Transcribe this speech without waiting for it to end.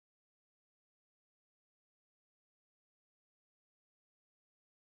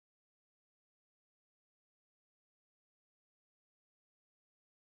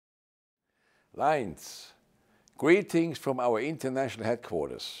Lions, greetings from our international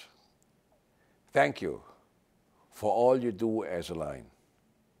headquarters. Thank you for all you do as a Lion.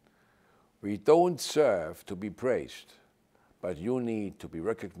 We don't serve to be praised, but you need to be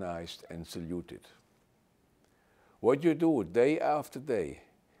recognized and saluted. What you do day after day,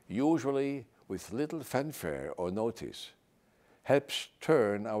 usually with little fanfare or notice, helps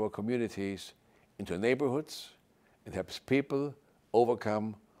turn our communities into neighborhoods and helps people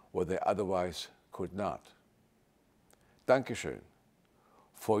overcome what they otherwise could not. Dankeschön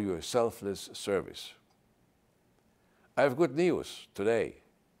for your selfless service. I have good news today,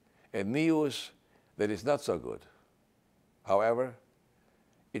 and news that is not so good. However,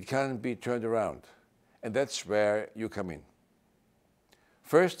 it can be turned around, and that's where you come in.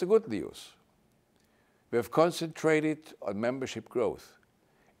 First, the good news. We have concentrated on membership growth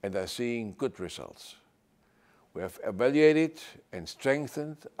and are seeing good results. We have evaluated and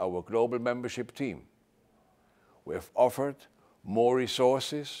strengthened our global membership team. We have offered more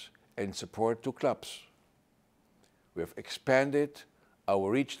resources and support to clubs. We have expanded our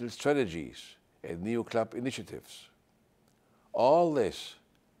regional strategies and new club initiatives. All this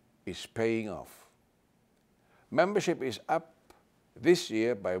is paying off. Membership is up this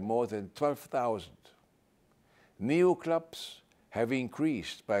year by more than 12,000. New clubs have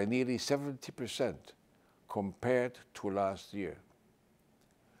increased by nearly 70% compared to last year.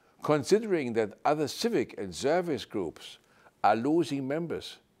 Considering that other civic and service groups are losing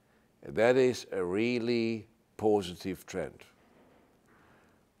members, that is a really positive trend.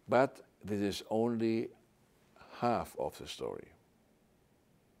 But this is only half of the story.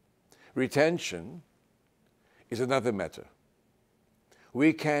 Retention is another matter.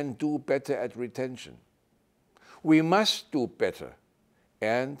 We can do better at retention. We must do better,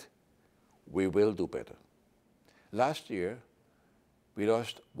 and we will do better. Last year, we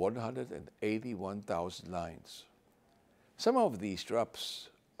lost 181,000 Lions. Some of these drops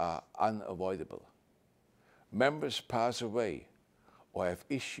are unavoidable. Members pass away or have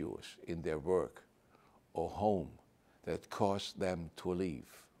issues in their work or home that cause them to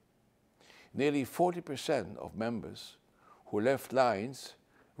leave. Nearly 40% of members who left Lions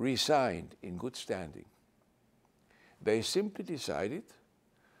resigned in good standing. They simply decided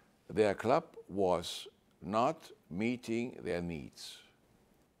their club was not meeting their needs.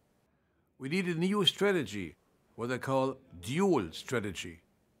 We need a new strategy, what I call dual strategy.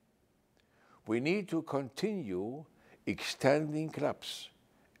 We need to continue extending clubs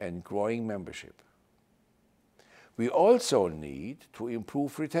and growing membership. We also need to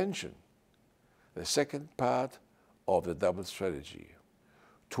improve retention, the second part of the double strategy.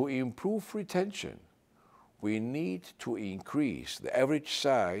 To improve retention, we need to increase the average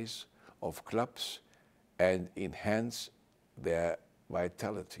size of clubs and enhance their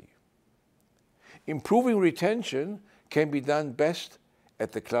vitality. Improving retention can be done best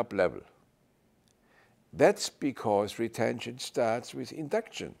at the club level. That's because retention starts with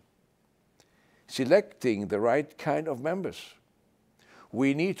induction, selecting the right kind of members.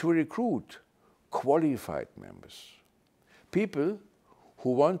 We need to recruit qualified members, people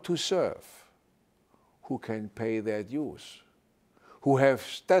who want to serve, who can pay their dues, who have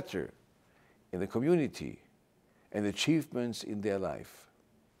stature in the community and achievements in their life.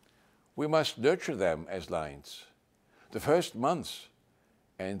 We must nurture them as Lions. The first months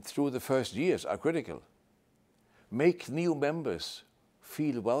and through the first years are critical. Make new members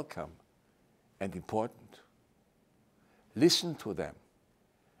feel welcome and important. Listen to them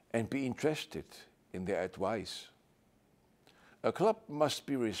and be interested in their advice. A club must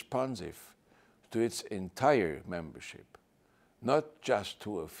be responsive to its entire membership, not just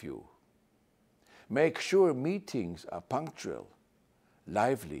to a few. Make sure meetings are punctual,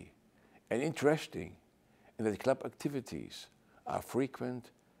 lively, and interesting, and that club activities are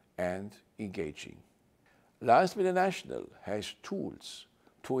frequent and engaging. Lions International has tools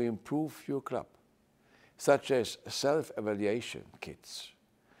to improve your club, such as self-evaluation kits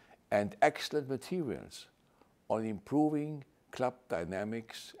and excellent materials on improving club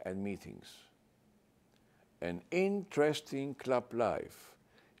dynamics and meetings. An interesting club life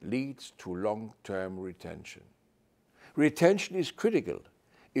leads to long-term retention. Retention is critical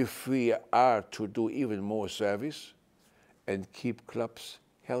if we are to do even more service and keep clubs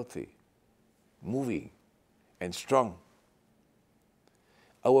healthy, moving, and strong.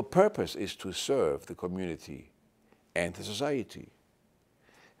 Our purpose is to serve the community and the society.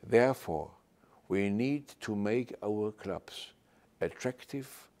 Therefore, we need to make our clubs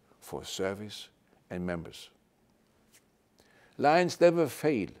attractive for service and members. Lions never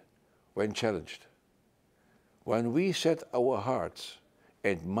fail when challenged. When we set our hearts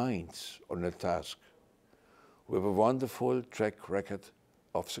and minds on a task. We have a wonderful track record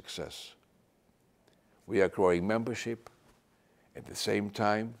of success. We are growing membership. At the same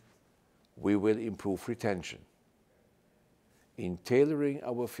time, we will improve retention. In tailoring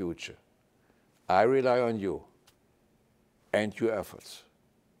our future, I rely on you and your efforts.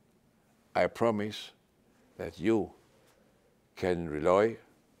 I promise that you can rely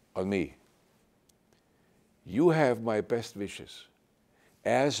on me. You have my best wishes,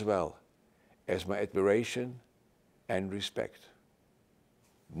 as well as my admiration and respect.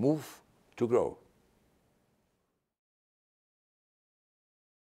 Move to grow.